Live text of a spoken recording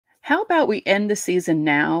How about we end the season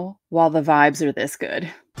now while the vibes are this good?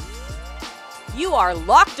 You are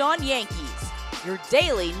Locked On Yankees, your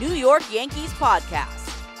daily New York Yankees podcast.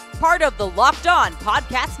 Part of the Locked On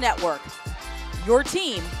Podcast Network, your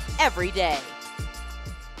team every day.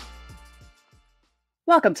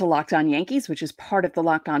 Welcome to Locked On Yankees, which is part of the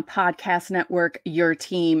Locked On Podcast Network, your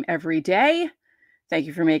team every day. Thank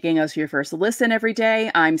you for making us your first listen every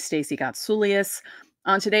day. I'm Stacey Gotsoulias.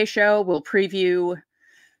 On today's show, we'll preview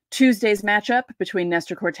Tuesday's matchup between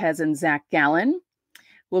Nestor Cortes and Zac Gallen.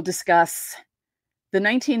 We'll discuss the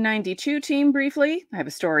 1992 team briefly. I have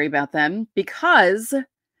a story about them because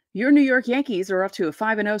your New York Yankees are off to a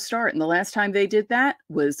 5-0 start, and the last time they did that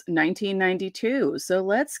was 1992. So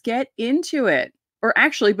let's get into it. Or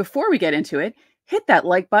actually, before we get into it, hit that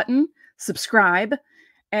like button, subscribe,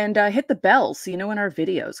 and hit the bell so you know when our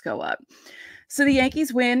videos go up. So the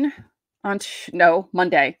Yankees win on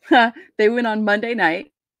Monday. They win on Monday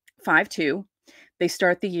night, 5-2. They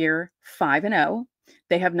start the year 5-0.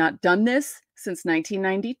 They have not done this since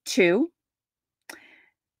 1992.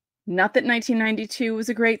 Not that 1992 was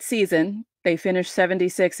a great season. They finished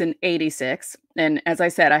 76 and 86. And as I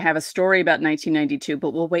said, I have a story about 1992,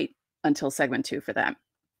 but we'll wait until segment 2 for that.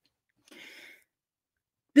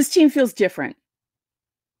 This team feels different.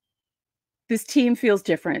 This team feels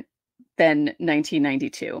different than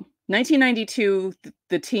 1992. 1992,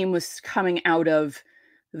 the team was coming out of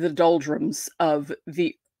the doldrums of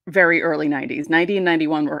the very early 90s. 90 and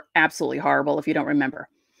 91 were absolutely horrible if you don't remember.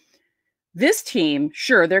 This team,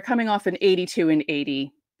 sure, they're coming off an 82 and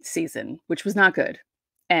 80 season, which was not good.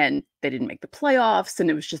 And they didn't make the playoffs, and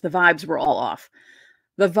it was just the vibes were all off.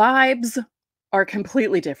 The vibes are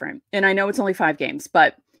completely different. And I know it's only 5 games,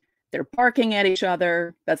 but they're barking at each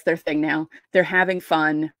other. That's their thing now. They're having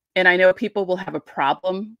fun. And I know people will have a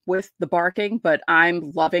problem with the barking, but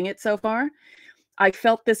I'm loving it so far. I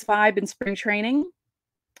felt this vibe in spring training,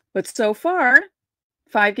 but so far,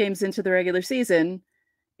 5 games into the regular season,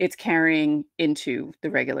 it's carrying into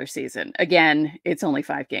the regular season. Again, it's only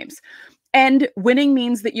 5 games. And winning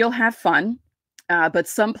means that you'll have fun. But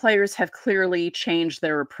some players have clearly changed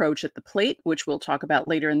their approach at the plate, which we'll talk about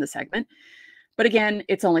later in the segment. But again,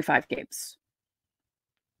 it's only 5 games.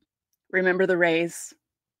 Remember the Rays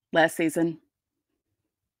last season?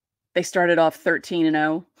 They started off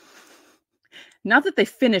 13-0. Not that they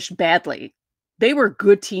finished badly. They were a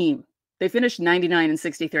good team. They finished 99 and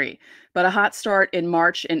 63. But a hot start in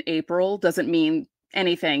March and April doesn't mean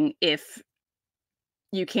anything if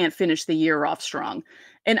you can't finish the year off strong.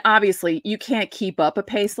 And obviously, you can't keep up a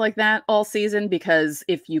pace like that all season, because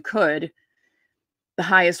if you could, the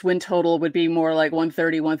highest win total would be more like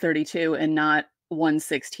 130, 132 and not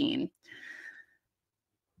 116.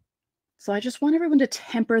 So I just want everyone to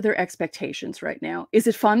temper their expectations right now. Is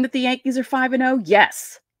it fun that the Yankees are 5-0?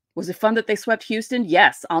 Yes. Was it fun that they swept Houston?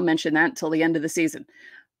 Yes. I'll mention that until the end of the season.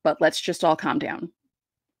 But let's just all calm down.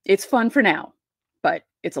 It's fun for now, but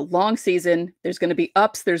it's a long season. There's going to be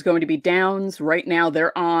ups. There's going to be downs. Right now,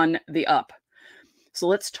 they're on the up. So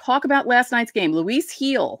let's talk about last night's game. Luis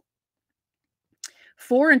Gil,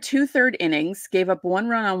 4 2/3 innings, gave up 1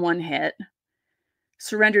 run on 1 hit,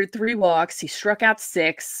 surrendered 3 walks. He struck out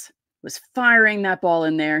 6, was firing that ball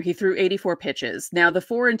in there. He threw 84 pitches. Now, the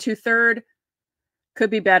 4 2/3 could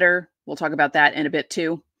be better. We'll talk about that in a bit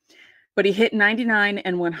too. But he hit 99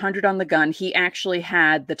 and 100 on the gun. He actually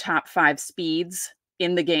had the top 5 speeds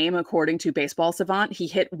in the game, according to Baseball Savant. He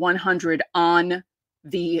hit 100 on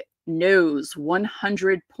the nose,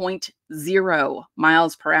 100.0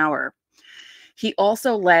 miles per hour. He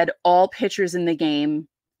also led all pitchers in the game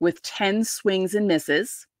with 10 swings and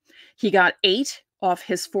misses. He got 8 off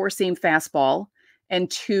his 4-seam fastball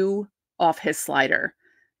and 2 off his slider.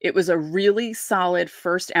 It was a really solid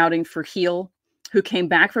first outing for Gil, who came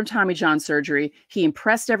back from Tommy John surgery. He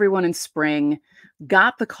impressed everyone in spring,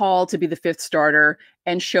 got the call to be the 5th starter,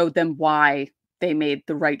 and showed them why they made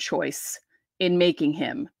the right choice in making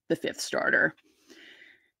him the 5th starter.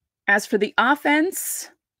 As for the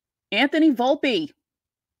offense, Anthony Volpe,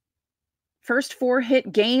 first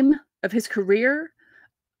 4-hit game of his career,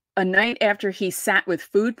 a night after he sat with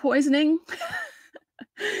food poisoning.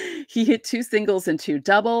 He hit 2 singles and 2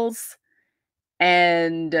 doubles.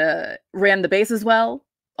 And ran the bases well,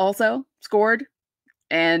 also scored.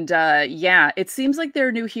 And yeah, it seems like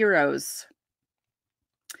they're new heroes.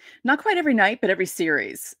 Not quite every night, but every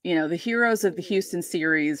series. You know, the heroes of the Houston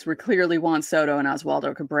series were clearly Juan Soto and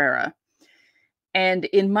Oswaldo Cabrera. And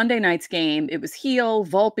in Monday night's game, it was Gil,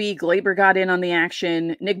 Volpe, Glaber got in on the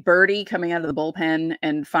action, Nick Birdie coming out of the bullpen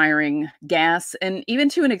and firing gas, and even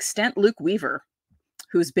to an extent, Luke Weaver,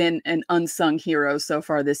 who's been an unsung hero so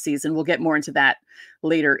far this season. We'll get more into that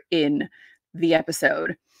later in the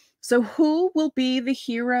episode. So who will be the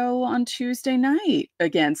hero on Tuesday night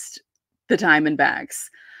against the Diamondbacks?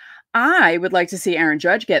 I would like to see Aaron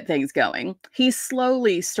Judge get things going. He's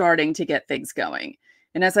slowly starting to get things going.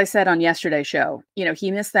 And as I said on yesterday's show,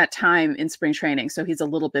 he missed that time in spring training, so he's a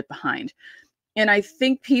little bit behind. And I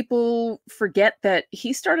think people forget that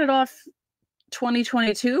he started off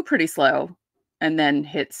 2022 pretty slow and then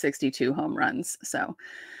hit 62 home runs. So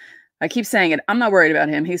I keep saying it. I'm not worried about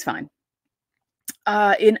him. He's fine.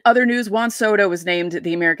 In other news, Juan Soto was named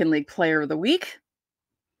the American League Player of the Week,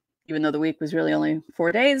 even though the week was really only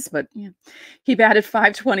 4 days. But he batted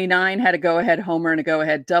 .529, had a go-ahead homer and a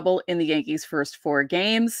go-ahead double in the Yankees' first 4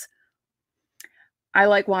 games. I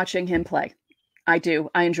like watching him play. I do.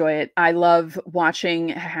 I enjoy it. I love watching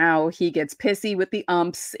how he gets pissy with the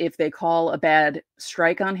umps if they call a bad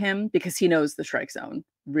strike on him, because he knows the strike zone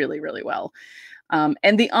really, really well.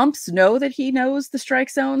 And the umps know that he knows the strike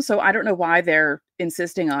zone, so I don't know why they're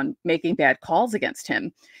insisting on making bad calls against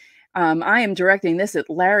him. I am directing this at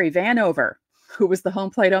Larry Vanover, who was the home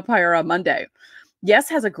plate umpire on Monday. Yes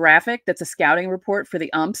has a graphic that's a scouting report for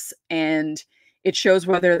the umps, and it shows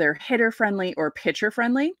whether they're hitter-friendly or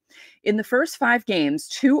pitcher-friendly. In the first 5 games,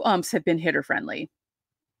 2 umps have been hitter-friendly,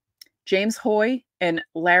 James Hoy and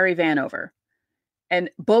Larry Vanover. And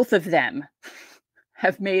both of them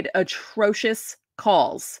have made atrocious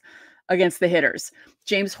calls against the hitters.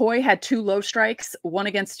 James Hoy had 2 low strikes, one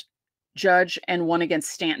against Judge and one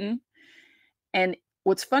against Stanton. And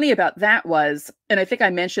what's funny about that was, and I think I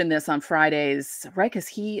mentioned this on Fridays, right?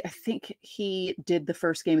 Because I think he did the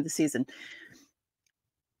first game of the season.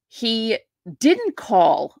 He didn't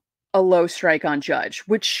call a low strike on Judge,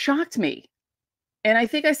 which shocked me. And I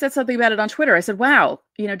think I said something about it on Twitter. I said, wow,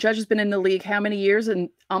 Judge has been in the league how many years, and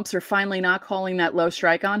umps are finally not calling that low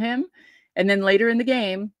strike on him. And then later in the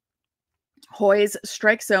game, Hoy's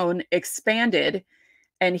strike zone expanded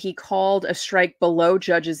and he called a strike below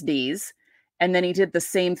Judge's knees. And then he did the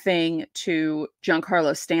same thing to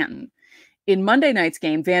Giancarlo Stanton. In Monday night's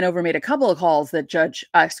game, Vanover made a couple of calls that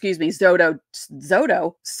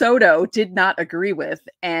Soto did not agree with.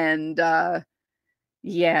 And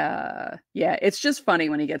yeah, it's just funny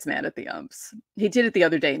when he gets mad at the umps. He did it the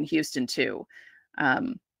other day in Houston too,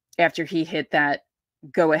 after he hit that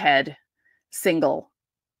go-ahead single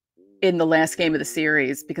in the last game of the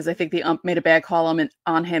series, because I think the ump made a bad call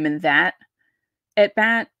on him in that at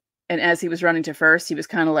bat. And as he was running to first, he was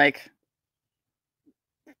kind of like,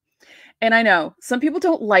 and I know some people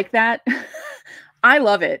don't like that. I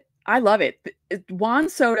love it. Juan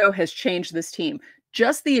Soto has changed this team.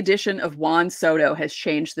 Just the addition of Juan Soto has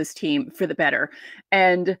changed this team for the better.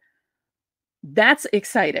 And that's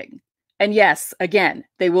exciting. And yes, again,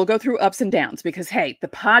 they will go through ups and downs because, hey, the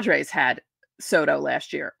Padres had Soto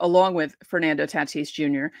last year, along with Fernando Tatis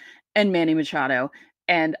Jr. and Manny Machado,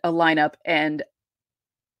 and a lineup and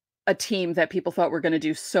a team that people thought were going to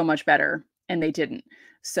do so much better, and they didn't.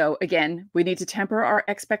 So again, we need to temper our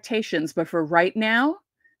expectations. But for right now,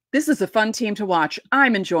 this is a fun team to watch.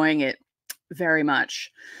 I'm enjoying it very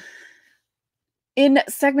much. In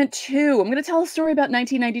segment 2, I'm going to tell a story about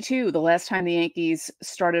 1992, the last time the Yankees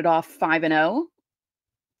started off 5-0.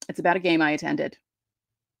 It's about a game I attended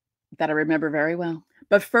that I remember very well.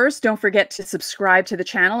 But first, don't forget to subscribe to the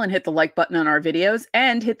channel and hit the like button on our videos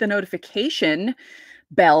and hit the notification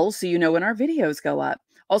bell so you know when our videos go up.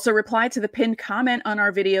 Also, reply to the pinned comment on our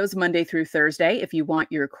videos Monday through Thursday if you want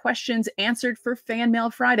your questions answered for Fan Mail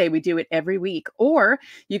Friday. We do it every week. Or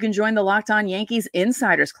you can join the Locked On Yankees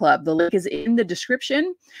Insiders Club. The link is in the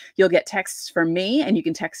description. You'll get texts from me, and you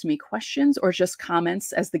can text me questions or just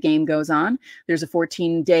comments as the game goes on. There's a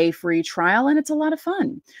 14-day free trial, and it's a lot of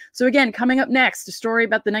fun. So again, coming up next, a story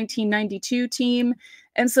about the 1992 team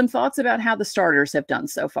and some thoughts about how the starters have done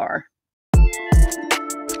so far.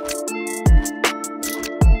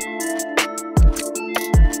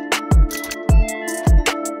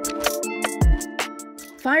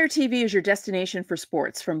 Fire TV is your destination for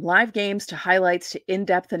sports, from live games to highlights to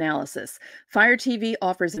in-depth analysis. Fire TV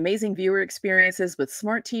offers amazing viewer experiences with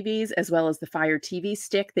smart TVs, as well as the Fire TV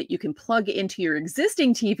stick that you can plug into your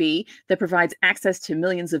existing TV that provides access to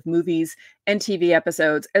millions of movies and TV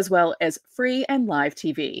episodes, as well as free and live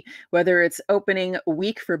TV. Whether it's opening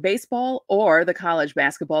week for baseball or the college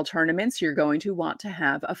basketball tournaments, you're going to want to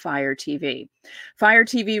have a Fire TV. Fire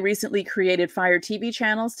TV recently created Fire TV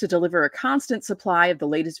channels to deliver a constant supply of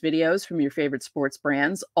the latest videos from your favorite sports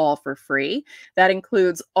brands, all for free. That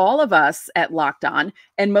includes all of us at Locked On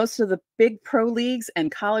and most of the big pro leagues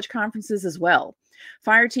and college conferences as well.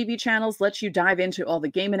 Fire TV channels lets you dive into all the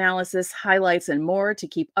game analysis, highlights, and more to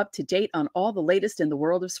keep up to date on all the latest in the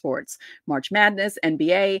world of sports. March Madness,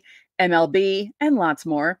 NBA, MLB, and lots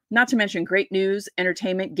more. Not to mention great news,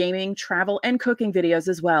 entertainment, gaming, travel, and cooking videos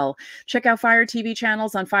as well. Check out Fire TV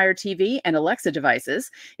channels on Fire TV and Alexa devices.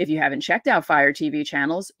 If you haven't checked out Fire TV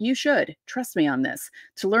channels, you should. Trust me on this.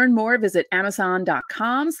 To learn more, visit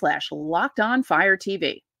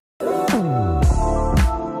Amazon.com/LockedOnFireTV.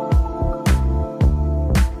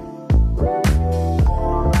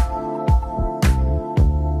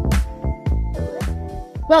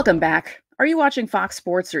 Welcome back. Are you watching Fox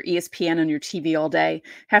Sports or ESPN on your TV all day?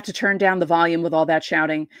 Have to turn down the volume with all that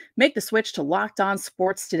shouting? Make the switch to Locked On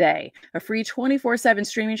Sports today, a free 24/7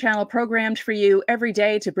 streaming channel programmed for you every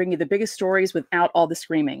day to bring you the biggest stories without all the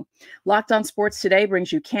screaming. Locked On Sports today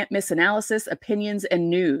brings you can't-miss analysis, opinions, and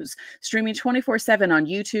news, streaming 24/7 on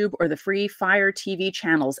YouTube or the free Fire TV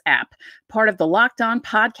channels app. Part of the Locked On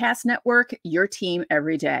Podcast Network, your team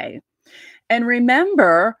every day. And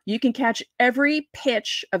remember, you can catch every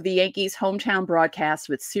pitch of the Yankees' hometown broadcast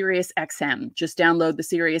with SiriusXM. Just download the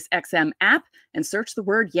SiriusXM app and search the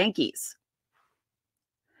word Yankees.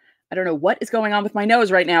 I don't know what is going on with my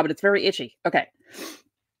nose right now, but it's very itchy. Okay.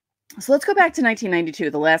 So let's go back to 1992,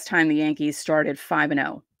 the last time the Yankees started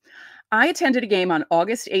 5-0. I attended a game on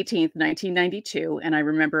August 18th, 1992, and I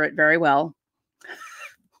remember it very well,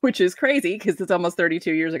 which is crazy because it's almost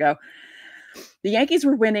 32 years ago. The Yankees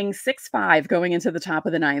were winning 6-5 going into the top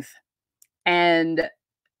of the ninth. And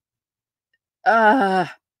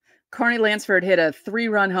Carney Lansford hit a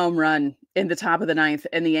 3-run home run in the top of the ninth,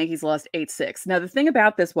 and the Yankees lost 8-6. Now, the thing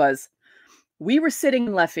about this was we were sitting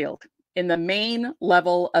in left field, in the main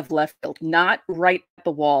level of left field, not right at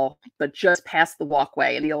the wall, but just past the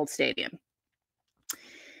walkway in the old stadium.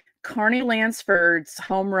 Carney Lansford's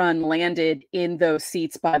home run landed in those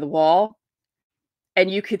seats by the wall. And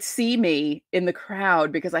you could see me in the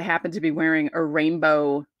crowd because I happened to be wearing a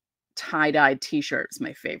rainbow tie-dyed t-shirt. It's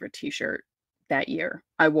my favorite t-shirt that year.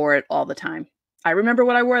 I wore it all the time. I remember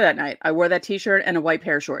what I wore that night. I wore that t-shirt and a white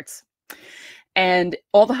pair of shorts. And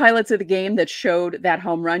all the highlights of the game that showed that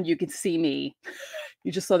home run, you could see me.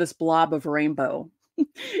 You just saw this blob of rainbow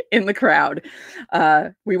in the crowd.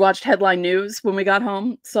 We watched headline news when we got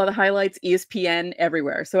home, saw the highlights, ESPN,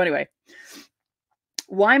 everywhere. So anyway,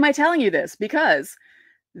 why am I telling you this? Because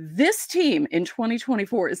this team in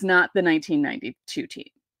 2024 is not the 1992 team.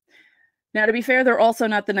 Now, to be fair, they're also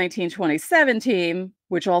not the 1927 team,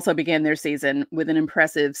 which also began their season with an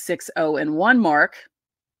impressive 6-0-1 mark.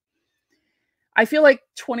 I feel like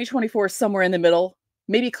 2024 is somewhere in the middle,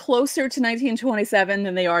 maybe closer to 1927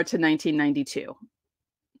 than they are to 1992.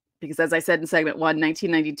 Because as I said in segment 1,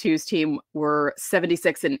 1992's team were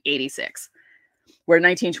 76-86. Where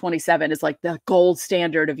 1927 is like the gold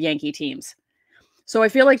standard of Yankee teams. So I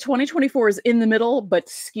feel like 2024 is in the middle, but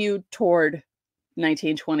skewed toward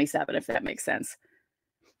 1927, if that makes sense.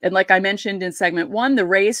 And like I mentioned in segment 1, the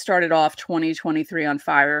Rays started off 2023 on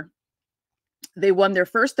fire. They won their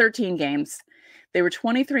first 13 games. They were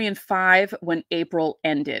 23-5 when April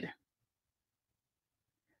ended.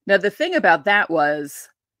 Now, the thing about that was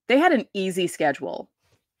they had an easy schedule.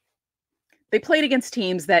 They played against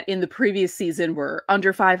teams that in the previous season were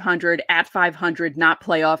under 500, at 500, not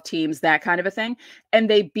playoff teams, that kind of a thing. And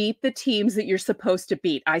they beat the teams that you're supposed to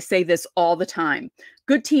beat. I say this all the time.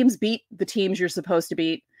 Good teams beat the teams you're supposed to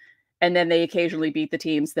beat. And then they occasionally beat the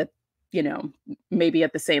teams that, you know, maybe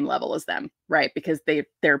at the same level as them, right? Because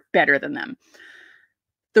they're better than them.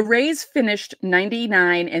 The Rays finished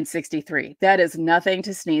 99-63. That is nothing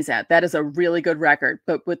to sneeze at. That is a really good record.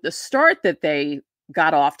 But with the start that they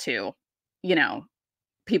got off to, you know,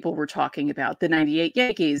 people were talking about the 98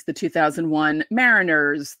 Yankees, the 2001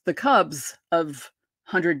 Mariners, the Cubs of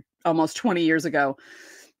 100, almost 20 years ago.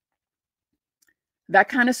 That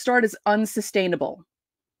kind of start is unsustainable.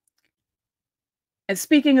 And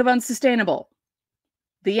speaking of unsustainable,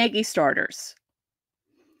 the Yankee starters,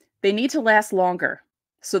 they need to last longer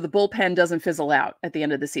so the bullpen doesn't fizzle out at the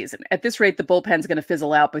end of the season. At this rate, the bullpen's going to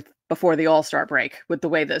fizzle out before the All-Star break with the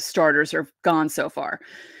way the starters are gone so far.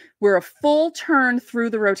 We're a full turn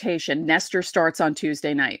through the rotation. Nestor starts on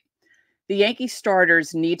Tuesday night. The Yankee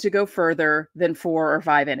starters need to go further than 4 or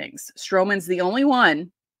 5 innings. Stroman's the only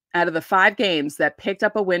one out of the 5 games that picked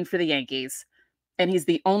up a win for the Yankees, and he's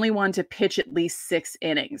the only one to pitch at least 6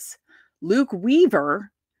 innings. Luke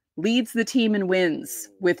Weaver leads the team in wins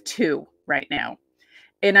with 2 right now.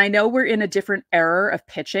 And I know we're in a different era of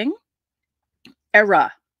pitching.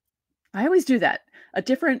 I always do that. A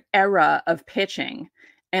different era of pitching.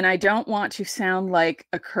 And I don't want to sound like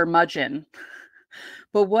a curmudgeon,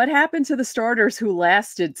 But what happened to the starters who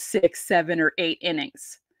lasted 6, 7, or 8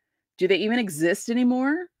 innings? Do they even exist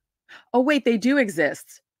anymore? Oh, wait, they do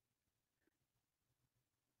exist.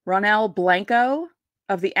 Ronel Blanco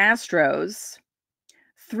of the Astros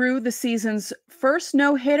threw the season's first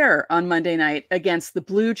no-hitter on Monday night against the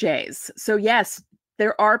Blue Jays. So yes,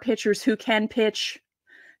 there are pitchers who can pitch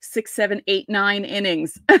 6, 7, 8, 9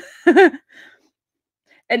 innings.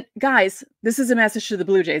 And guys, this is a message to the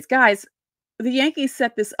Blue Jays. Guys, the Yankees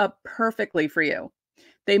set this up perfectly for you.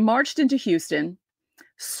 They marched into Houston,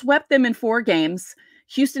 swept them in 4 games.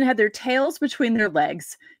 Houston had their tails between their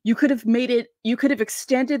legs. You could have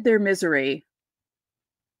extended their misery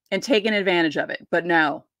and taken advantage of it. But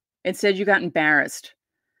no, instead you got embarrassed.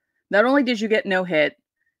 Not only did you get no hit,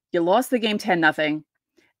 you lost the game 10-0,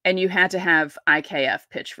 and you had to have IKF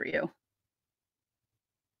pitch for you.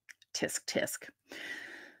 Tisk, tisk.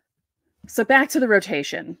 So back to the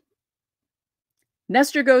rotation.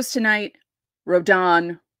 Nestor goes tonight.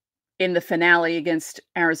 Rodón in the finale against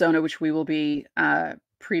Arizona, which we will be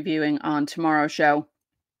previewing on tomorrow's show.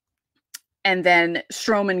 And then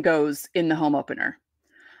Stroman goes in the home opener.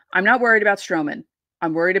 I'm not worried about Stroman.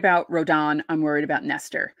 I'm worried about Rodón. I'm worried about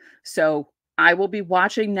Nestor. So I will be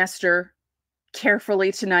watching Nestor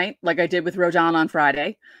carefully tonight, like I did with Rodón on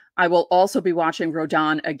Friday. I will also be watching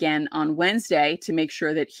Rodón again on Wednesday to make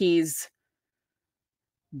sure that he's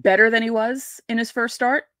better than he was in his first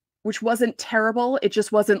start, which wasn't terrible. It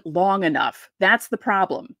just wasn't long enough. That's the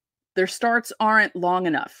problem. Their starts aren't long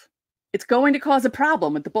enough. It's going to cause a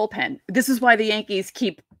problem with the bullpen. This is why the Yankees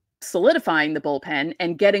keep solidifying the bullpen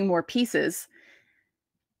and getting more pieces.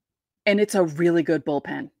 And it's a really good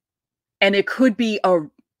bullpen. And it could be a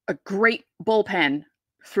great bullpen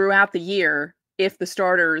throughout the year if the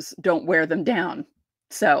starters don't wear them down.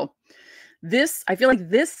 So I feel like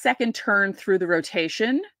this second turn through the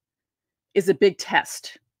rotation is a big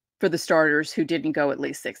test for the starters who didn't go at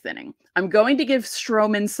least 6th inning. I'm going to give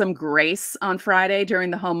Stroman some grace on Friday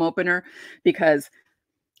during the home opener because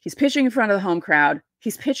he's pitching in front of the home crowd.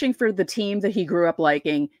 He's pitching for the team that he grew up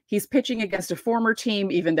liking. He's pitching against a former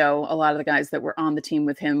team, even though a lot of the guys that were on the team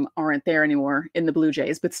with him aren't there anymore in the Blue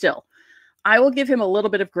Jays. But still, I will give him a little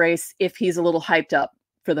bit of grace if he's a little hyped up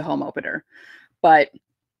for the home opener. But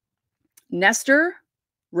Nestor,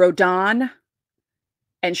 Rodón,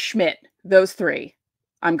 and Schmidt, those 3,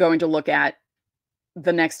 I'm going to look at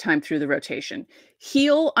the next time through the rotation.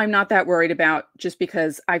 Heel, I'm not that worried about just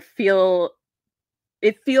because it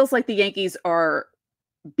feels like the Yankees are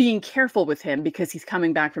being careful with him because he's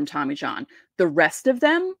coming back from Tommy John. The rest of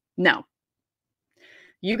them, no.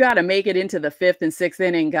 You got to make it into the 5th and 6th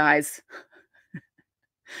inning, guys.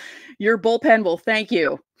 Your bullpen will thank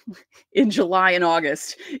you in July and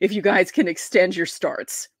August if you guys can extend your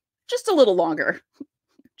starts just a little longer.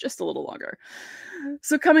 Just a little longer.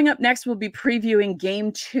 So coming up next, we'll be previewing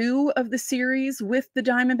game 2 of the series with the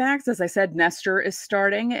Diamondbacks. As I said, Nestor is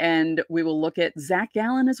starting, and we will look at Zac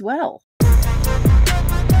Gallen as well.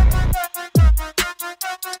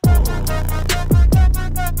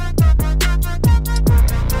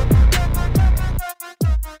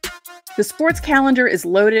 The sports calendar is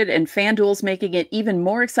loaded, and FanDuel's making it even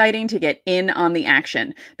more exciting to get in on the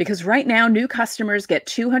action. Because right now, new customers get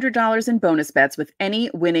 $200 in bonus bets with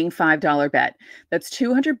any winning $5 bet. That's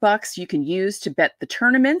 $200 you can use to bet the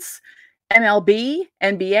tournaments, MLB,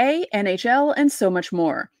 NBA, NHL, and so much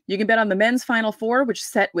more. You can bet on the men's Final Four, which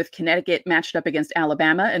set with Connecticut matched up against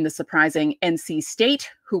Alabama and the surprising NC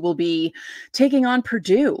State, who will be taking on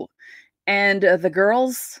Purdue. And the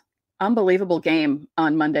girls... unbelievable game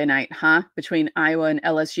on Monday night, huh? Between Iowa and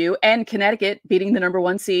LSU, and Connecticut beating the number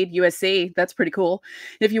 1 seed, USC. That's pretty cool.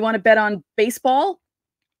 If you want to bet on baseball,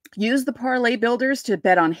 use the parlay builders to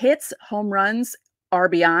bet on hits, home runs,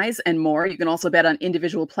 RBIs, and more. You can also bet on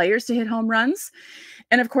individual players to hit home runs.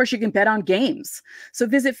 And of course, you can bet on games. So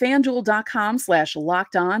visit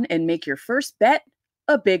FanDuel.com/lockedon and make your first bet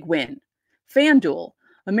a big win. FanDuel,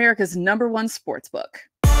 America's #1 sportsbook.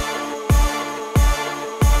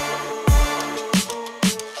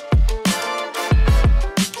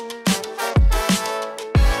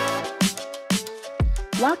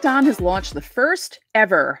 Locked On has launched the first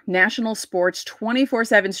ever national sports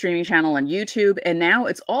 24/7 streaming channel on YouTube, and now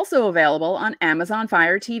it's also available on Amazon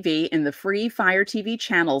Fire TV in the free Fire TV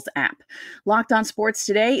Channels app. Locked On Sports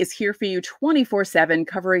Today is here for you 24/7,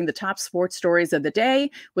 covering the top sports stories of the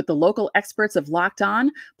day with the local experts of Locked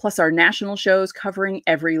On, plus our national shows covering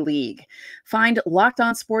every league. Find Locked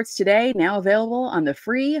On Sports Today, now available on the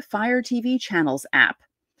free Fire TV Channels app.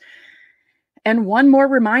 And one more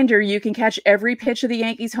reminder, you can catch every pitch of the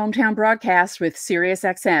Yankees hometown broadcast with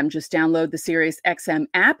SiriusXM. Just download the SiriusXM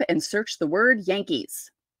app and search the word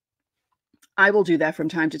Yankees. I will do that from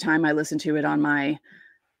time to time. I listen to it on my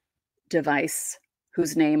device,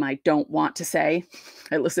 whose name I don't want to say.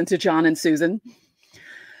 I listen to John and Susan.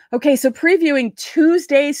 Okay, so previewing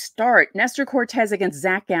Tuesday's start, Nestor Cortes against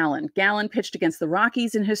Zac Gallen. Gallen pitched against the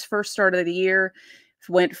Rockies in his first start of the year,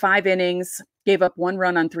 went 5 innings, gave up 1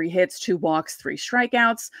 run on 3 hits, 2 walks, 3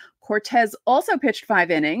 strikeouts. Cortes also pitched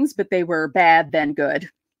 5 innings, but they were bad, then good,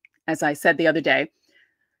 as I said the other day.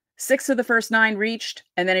 6 of the first 9 reached,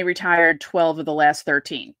 and then he retired 12 of the last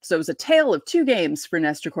 13. So it was a tale of 2 games for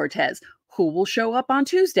Nestor Cortes. Who will show up on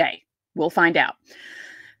Tuesday? We'll find out.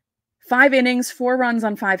 5 innings, 4 runs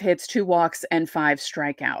on 5 hits, 2 walks, and 5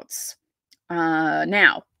 strikeouts.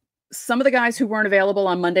 Now, some of the guys who weren't available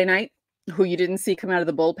on Monday night, who you didn't see come out of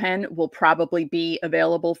the bullpen, will probably be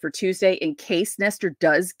available for Tuesday in case Nestor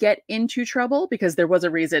does get into trouble, because there was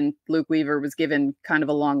a reason Luke Weaver was given kind of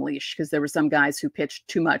a long leash, because there were some guys who pitched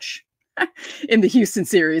too much in the Houston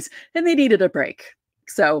series and they needed a break.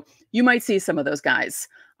 So you might see some of those guys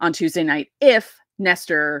on Tuesday night if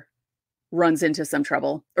Nestor runs into some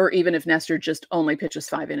trouble, or even if Nestor just only pitches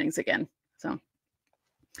 5 innings again. So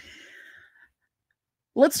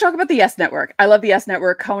let's talk about the Yes Network. I love the Yes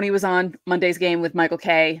Network. Coney was on Monday's game with Michael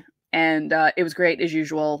Kay, and it was great as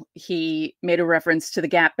usual. He made a reference to the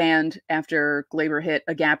Gap Band after Glaber hit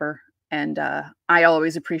a gapper, and I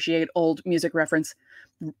always appreciate old musical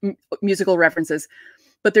references.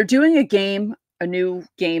 But they're doing a new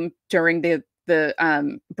game during the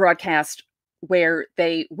broadcast, where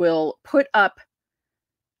they will put up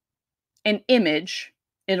an image.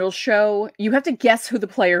 It'll show, you have to guess who the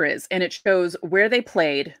player is, and it shows where they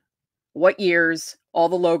played, what years, all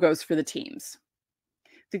the logos for the teams.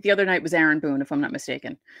 I think the other night was Aaron Boone, if I'm not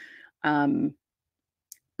mistaken. But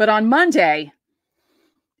on Monday,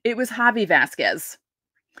 it was Javi Vasquez.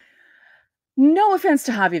 No offense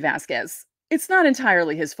to Javi Vasquez. It's not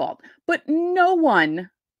entirely his fault, but no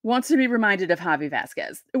one wants to be reminded of Javi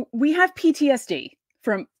Vasquez. We have PTSD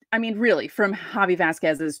from Javi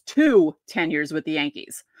Vasquez's 2 tenures with the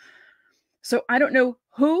Yankees. So I don't know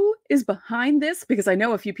who is behind this, because I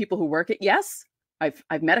know a few people who work at Yes.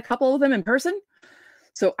 I've met a couple of them in person.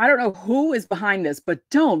 So I don't know who is behind this, but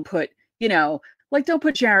don't put, don't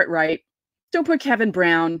put Jarrett Wright, don't put Kevin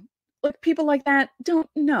Brown, people like that. Don't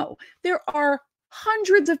know. There are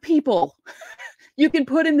hundreds of people you can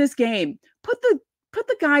put in this game. Put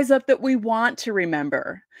the guys up that we want to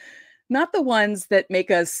remember, not the ones that make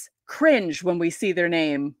us cringe when we see their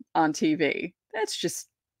name on TV. That's just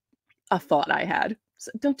a thought I had.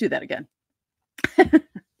 So don't do that again.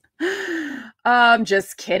 I'm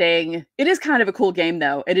just kidding. It is kind of a cool game,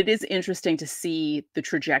 though, and it is interesting to see the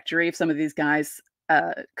trajectory of some of these guys'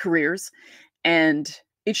 careers, and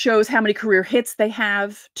it shows how many career hits they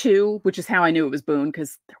have, too, which is how I knew it was Boone,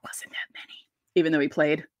 because there wasn't that many, even though he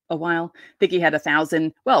played a while. I think he had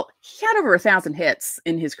 1,000. Well, he had over 1,000 hits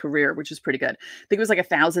in his career, which is pretty good. I think it was like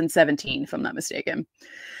 1,017, if I'm not mistaken.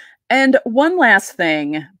 And one last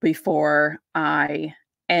thing before I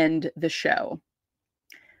end the show.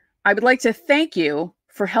 I would like to thank you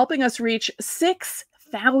for helping us reach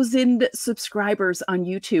 6,000 subscribers on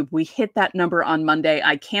YouTube. We hit that number on Monday.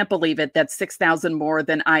 I can't believe it. That's 6,000 more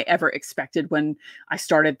than I ever expected when I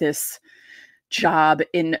started this job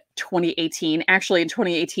in 2018. Actually, in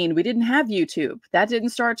 2018, we didn't have YouTube. That didn't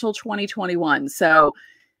start till 2021. So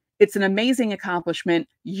it's an amazing accomplishment.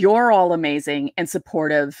 You're all amazing and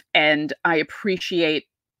supportive, and I appreciate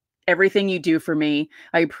everything you do for me.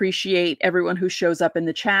 I appreciate everyone who shows up in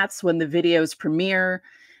the chats when the videos premiere.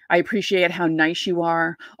 I appreciate how nice you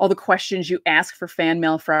are, all the questions you ask for Fan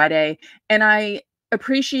Mail Friday, and I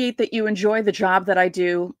appreciate that you enjoy the job that I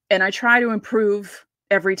do, and I try to improve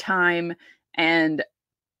every time. And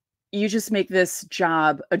you just make this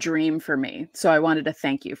job a dream for me. So I wanted to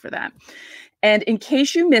thank you for that. And in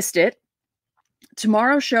case you missed it,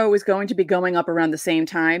 tomorrow's show is going to be going up around the same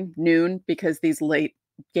time, noon, because these late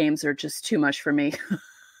games are just too much for me.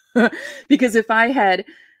 Because if I had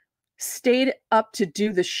stayed up to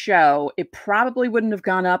do the show, it probably wouldn't have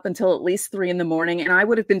gone up until at least 3 a.m, and I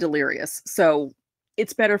would have been delirious. So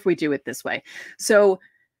it's better if we do it this way. So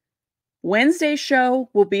Wednesday's show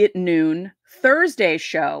will be at noon. Thursday's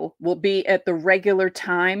show will be at the regular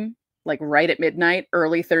time, like right at midnight,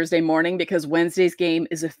 early Thursday morning, because Wednesday's game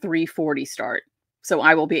is a 3:40 start. So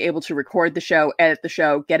I will be able to record the show, edit the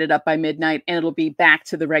show, get it up by midnight, and it'll be back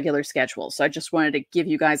to the regular schedule. So I just wanted to give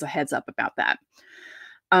you guys a heads up about that.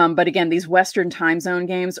 But again, these Western time zone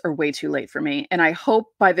games are way too late for me. And I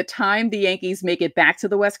hope by the time the Yankees make it back to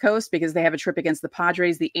the West Coast, because they have a trip against the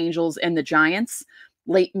Padres, the Angels, and the Giants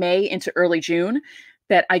late May into early June,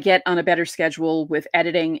 that I get on a better schedule with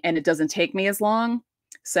editing and it doesn't take me as long.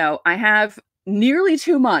 So I have nearly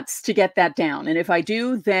 2 months to get that down. And if I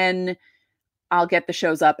do, then I'll get the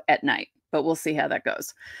shows up at night. But we'll see how that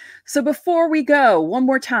goes. So before we go, one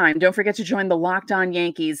more time, don't forget to join the Locked On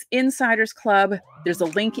Yankees Insiders Club. There's a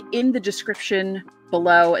link in the description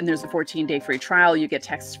below, and there's a 14-day free trial. You get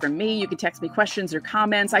texts from me. You can text me questions or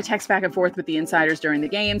comments. I text back and forth with the insiders during the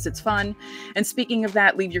games. It's fun. And speaking of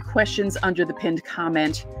that, leave your questions under the pinned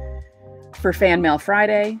comment for Fan Mail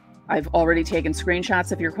Friday. I've already taken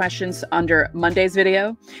screenshots of your questions under Monday's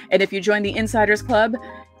video. And if you join the Insiders Club,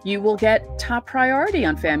 you will get top priority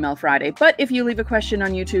on Fan Mail Friday. But if you leave a question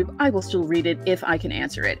on YouTube, I will still read it if I can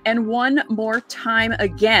answer it. And one more time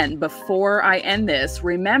again, before I end this,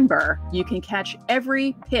 remember, you can catch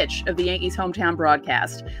every pitch of the Yankees hometown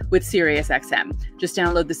broadcast with SiriusXM. Just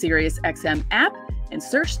download the SiriusXM app and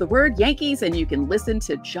search the word Yankees, and you can listen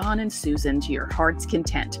to John and Susan to your heart's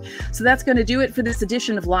content. So that's going to do it for this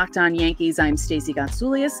edition of Locked On Yankees. I'm Stacey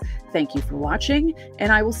Gotsoulias. Thank you for watching,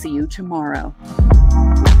 and I will see you tomorrow.